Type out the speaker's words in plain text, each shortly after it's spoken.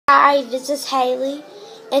Hi, this is Haley,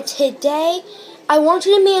 and today I want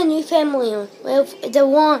you to meet a new family with the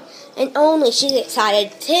one and only, she's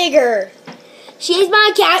excited, Tigger. She's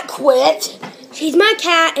my cat, quit. She's my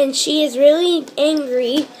cat, and she is really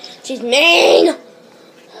angry. She's mean.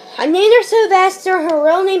 I named her Sylvester. Her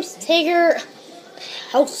real name's Tigger.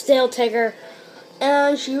 Hold still, Tigger.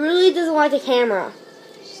 And she really doesn't like the camera.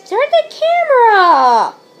 Start the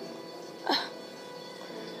camera!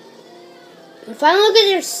 And finally look at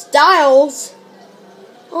their styles.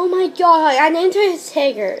 Oh my god, I named her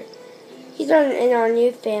Tigger. He's in our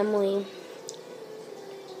new family.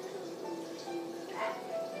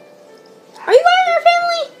 Are you in our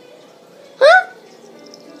family? Huh?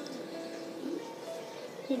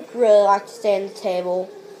 He'd really like to stay on the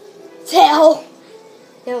table. Tail!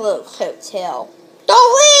 Get a little cute tail.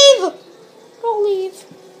 Don't leave! Don't leave.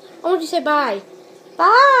 I want you to say bye.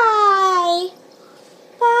 Bye!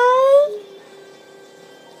 Bye!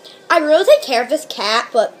 I really take care of this cat,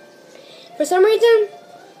 but for some reason,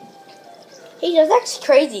 he just acts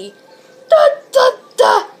crazy. Da, da,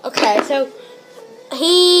 da. Okay, so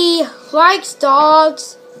he likes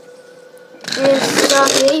dogs and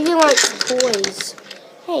stuff. He even likes toys.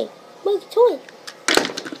 Hey, look, toy.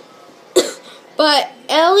 But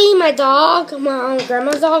Ellie, my dog, my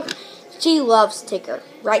grandma's dog, she loves Tigger.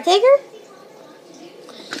 Right, Tigger?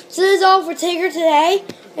 So this is all for Tigger today.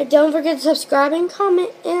 And don't forget to subscribe and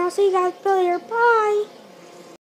comment. And I'll see you guys later. Bye.